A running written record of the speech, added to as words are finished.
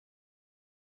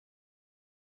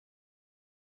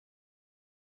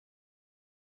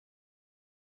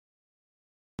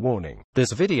Warning: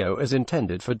 this video is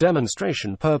intended for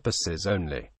demonstration purposes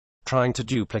only. Trying to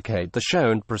duplicate the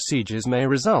shown procedures may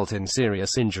result in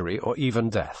serious injury or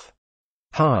even death.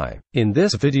 Hi, in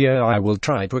this video I will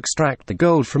try to extract the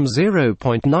gold from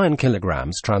 0.9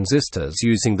 kg transistors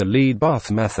using the lead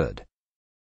bath method.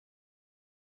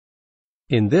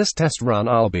 In this test run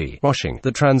I'll be washing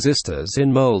the transistors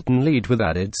in molten lead with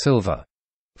added silver.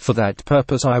 For that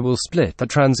purpose I will split the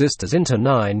transistors into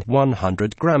 9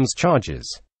 100 grams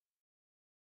charges.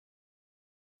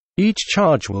 Each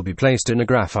charge will be placed in a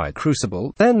graphite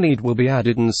crucible, then lead will be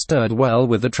added and stirred well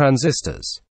with the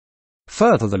transistors.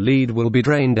 Further, the lead will be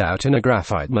drained out in a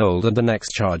graphite mold and the next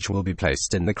charge will be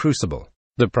placed in the crucible.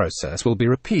 The process will be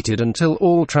repeated until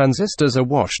all transistors are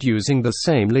washed using the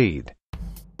same lead.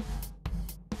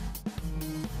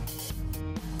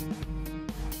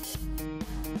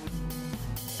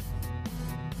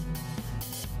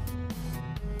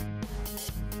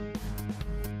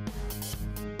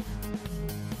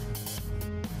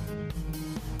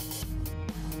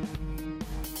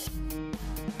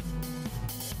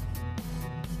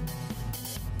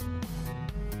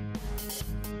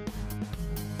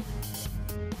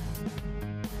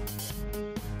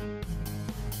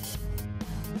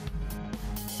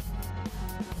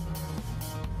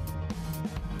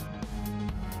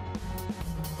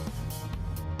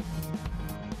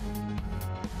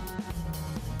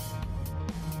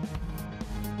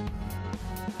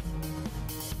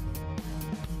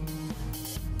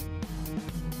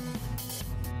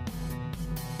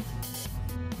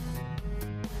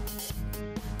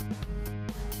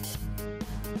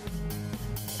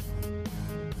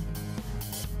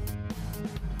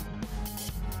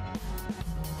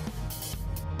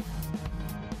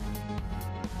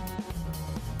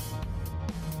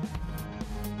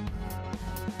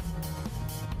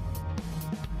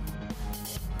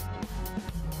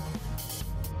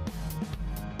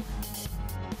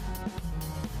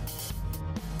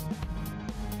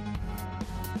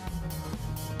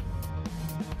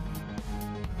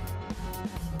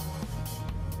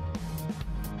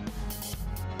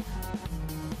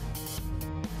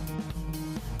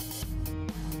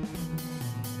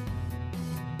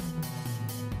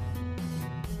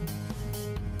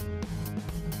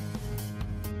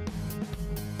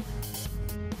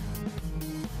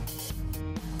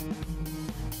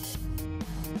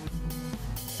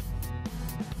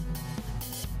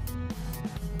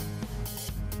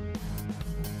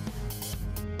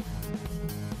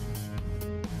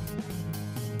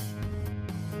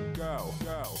 Go,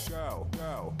 go, go,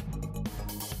 go.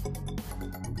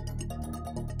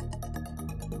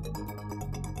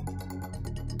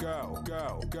 Go,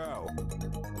 go, go.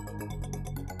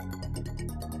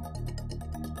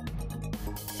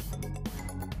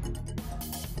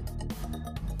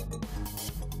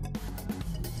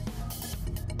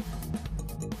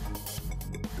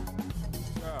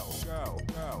 Go, go,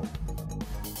 go.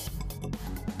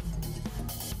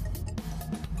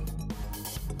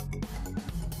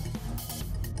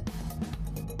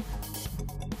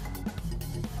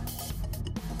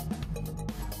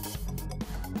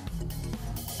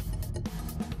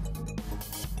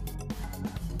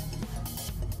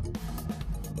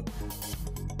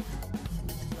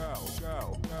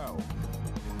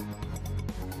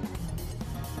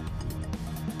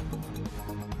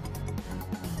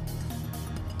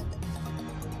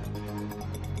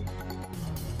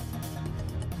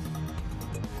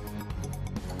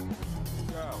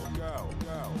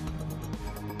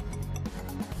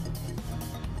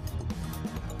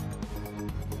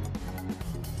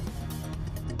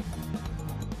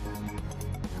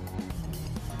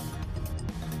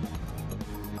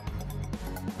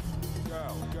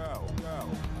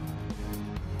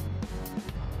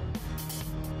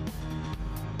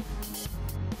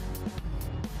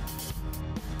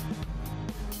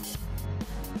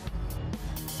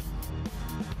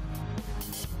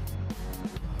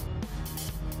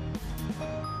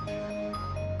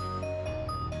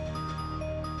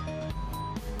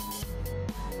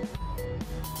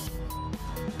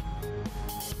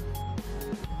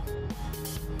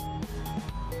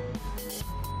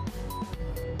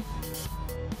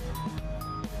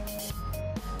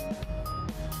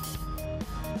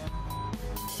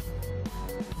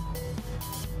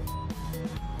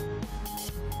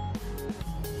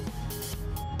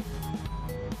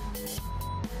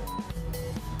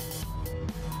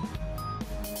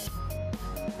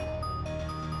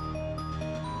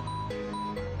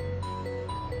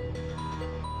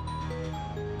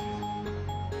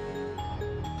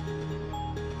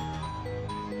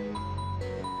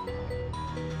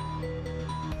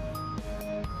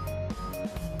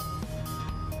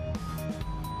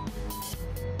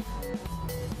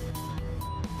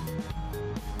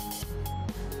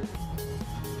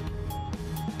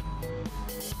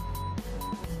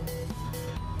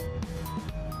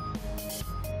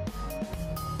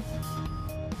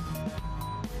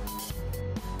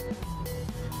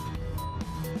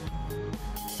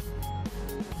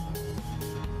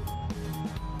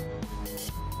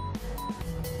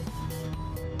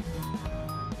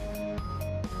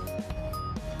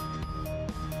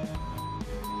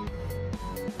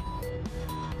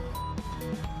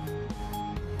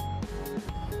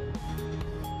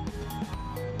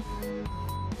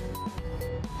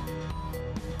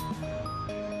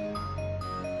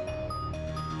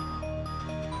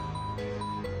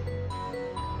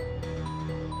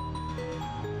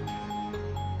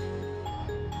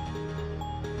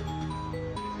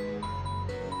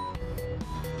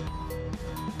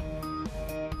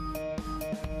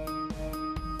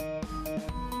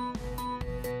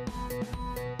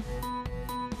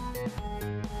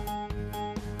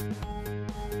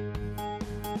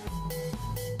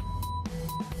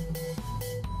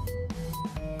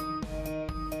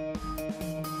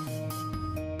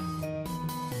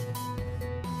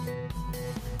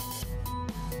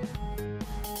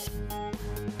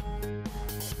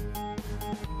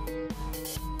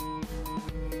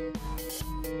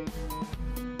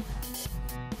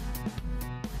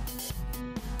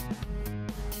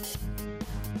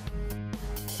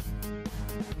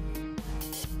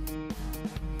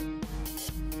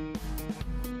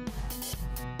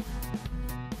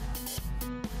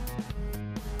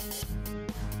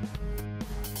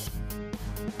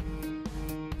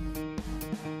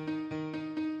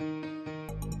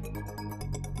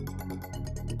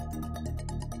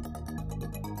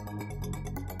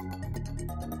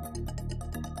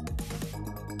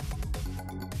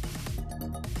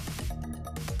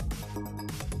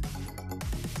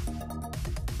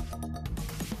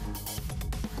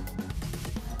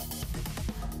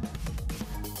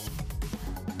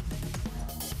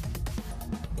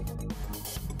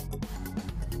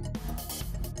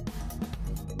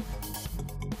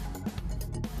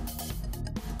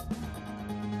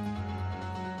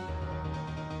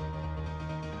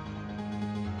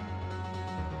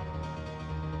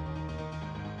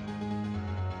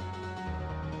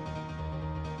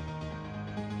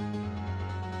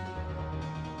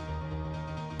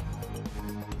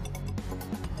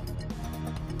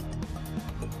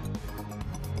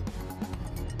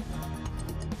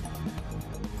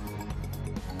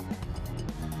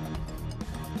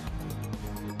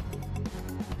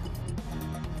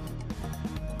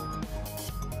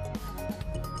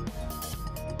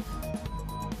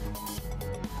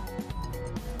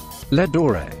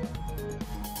 dore.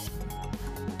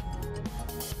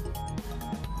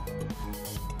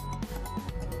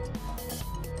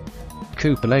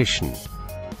 Cupellation.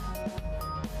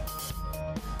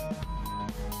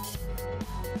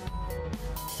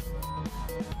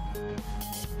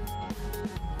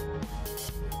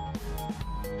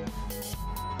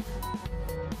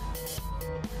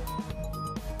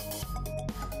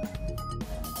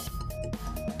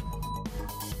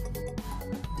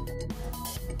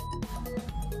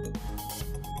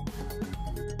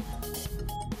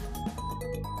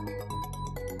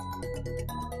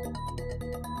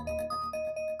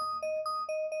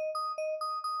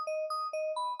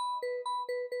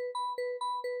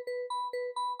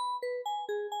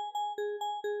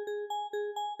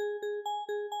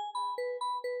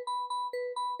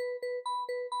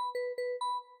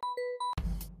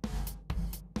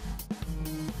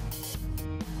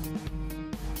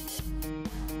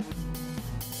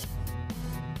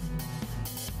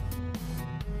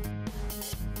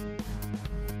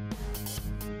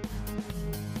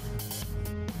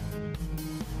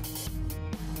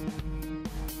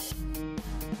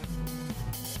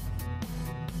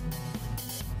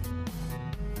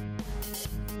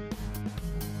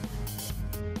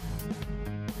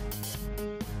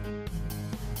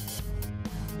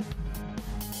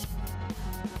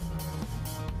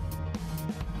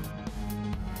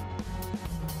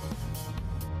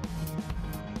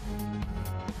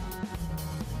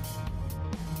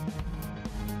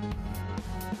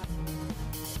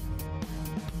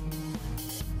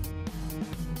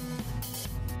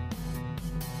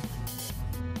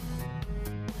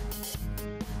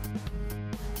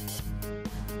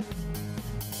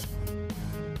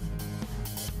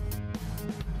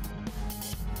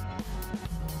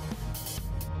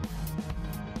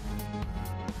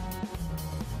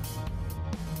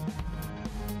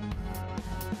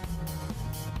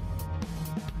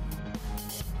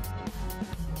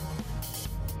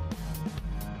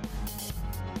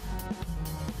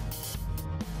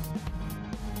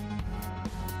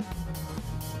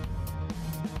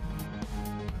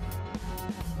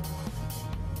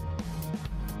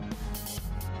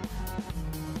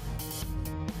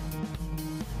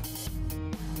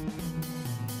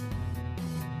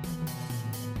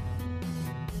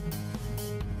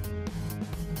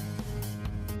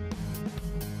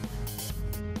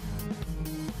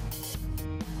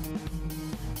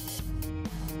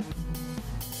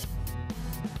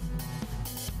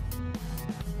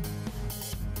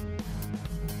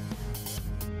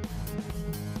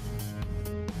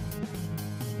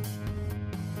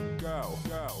 Go,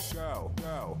 go, go,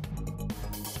 go.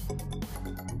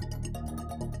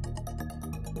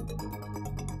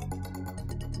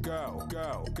 Go,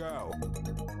 go, go.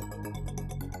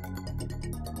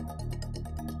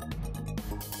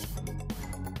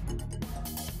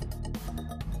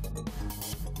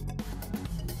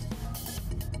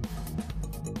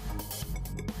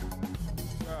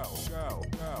 Go, go,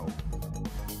 go.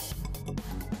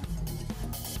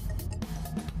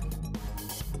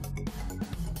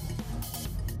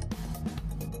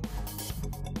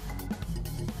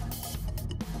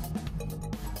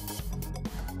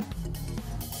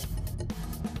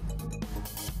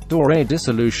 Dore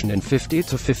dissolution in 50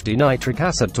 to 50 nitric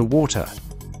acid to water.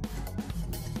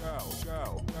 Go, go,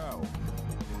 go.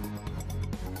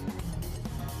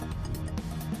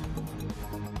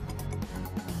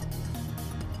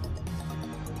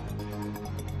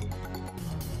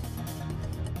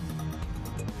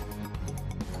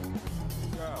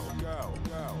 Go, go,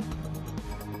 go.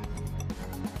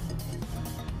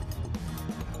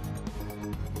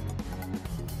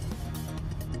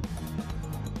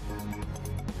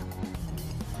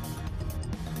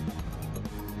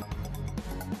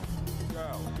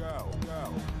 Go, go,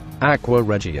 go. Aqua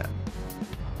regia.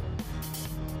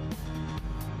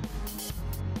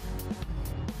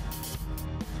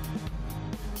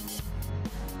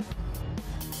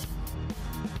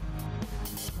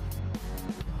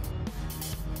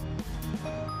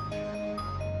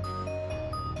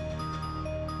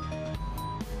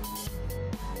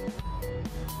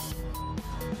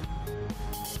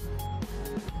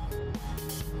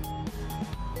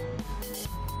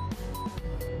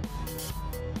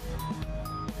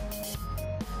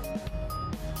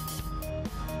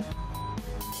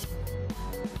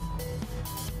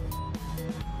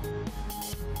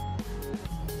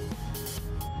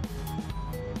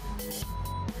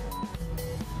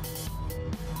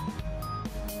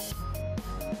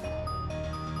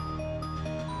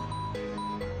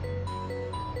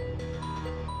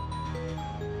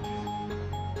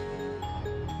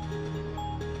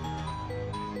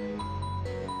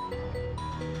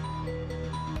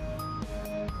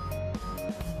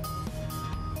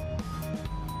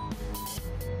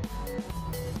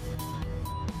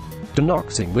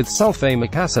 De-NOxing with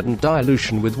sulphamic acid and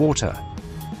dilution with water.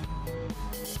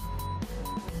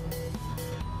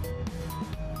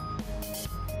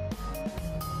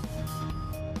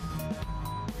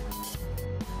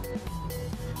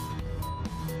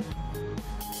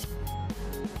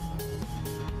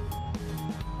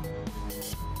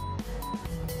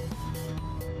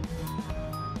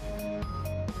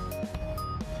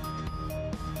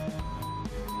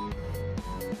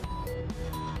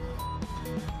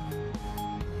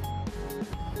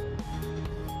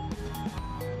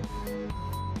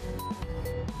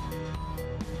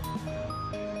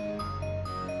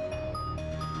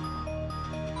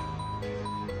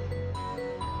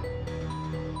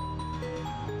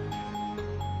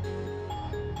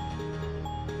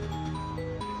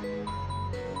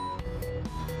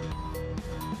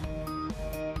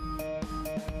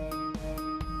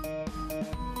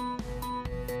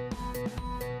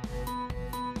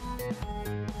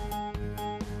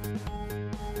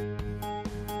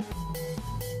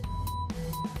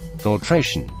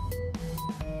 Filtration.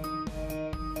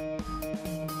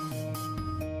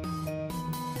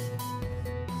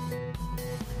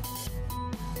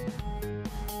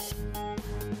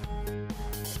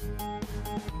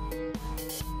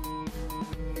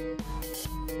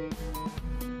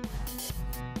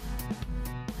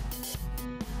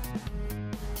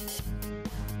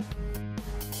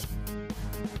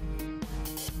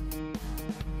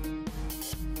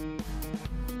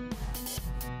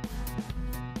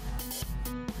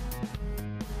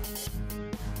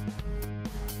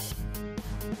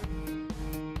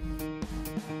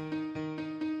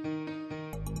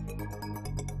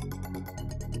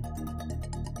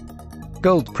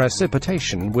 Gold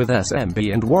precipitation with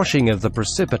SMB and washing of the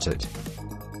precipitate.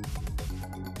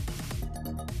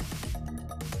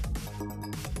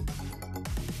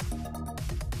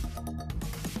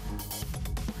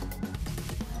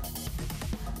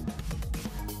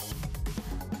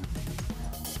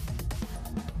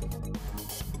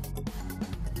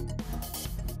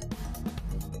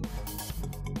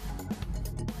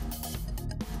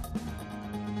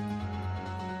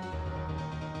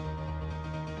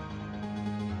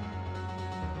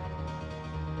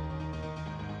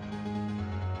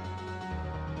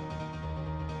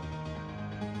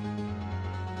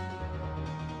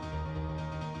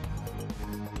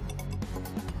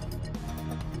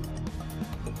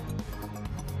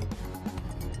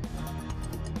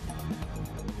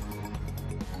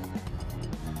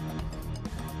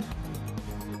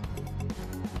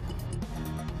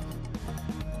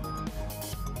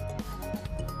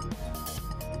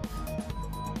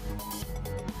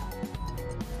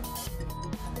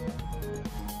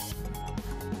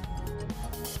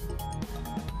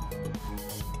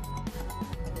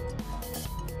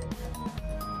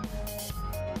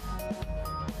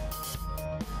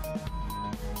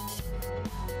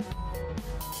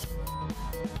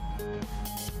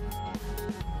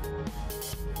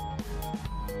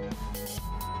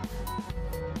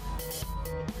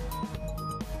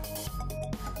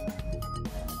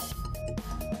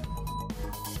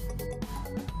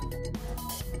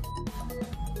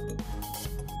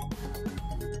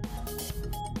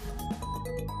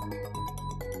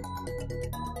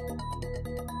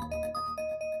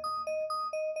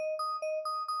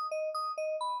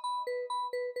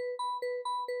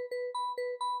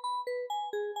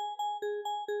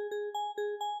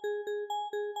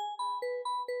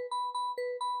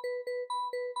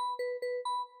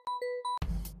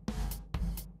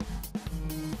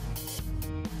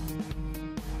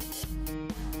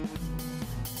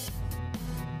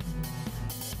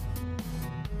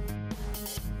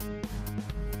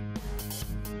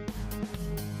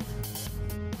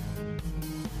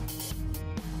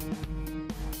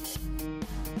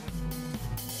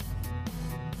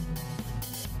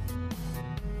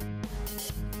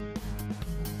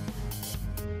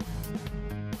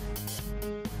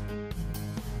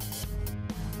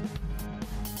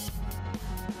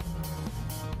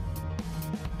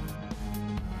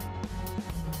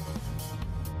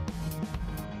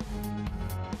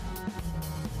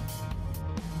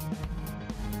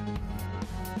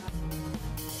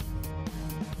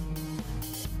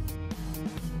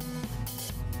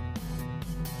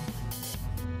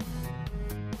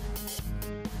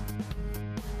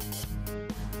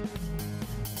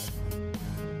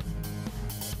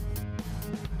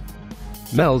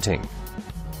 Melting.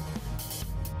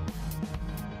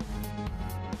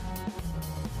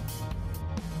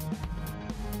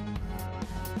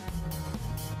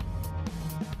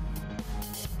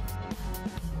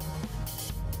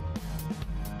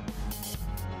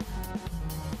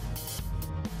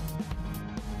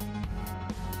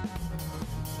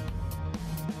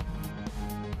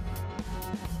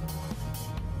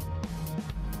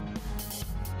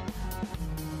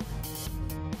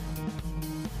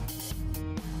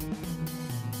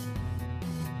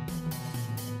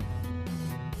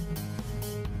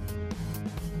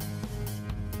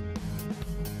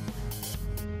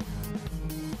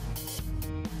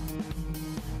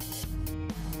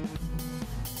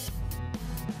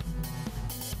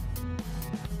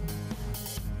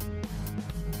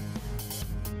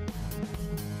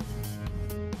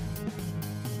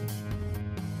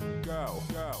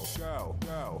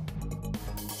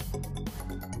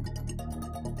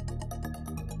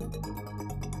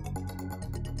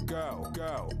 go,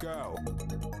 go, go.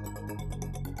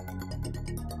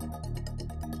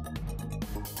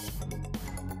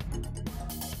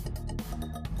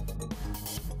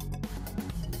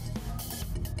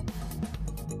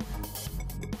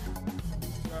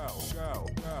 Go, go,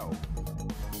 go.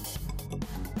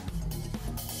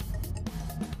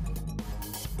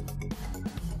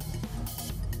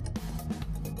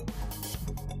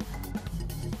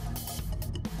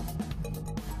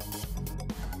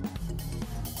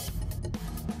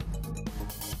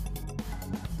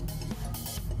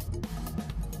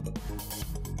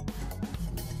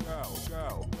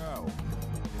 Go, go.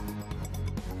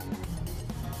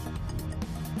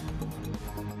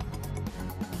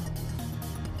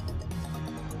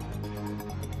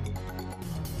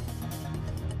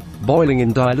 Boiling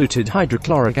in diluted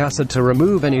hydrochloric acid to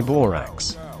remove any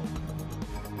borax.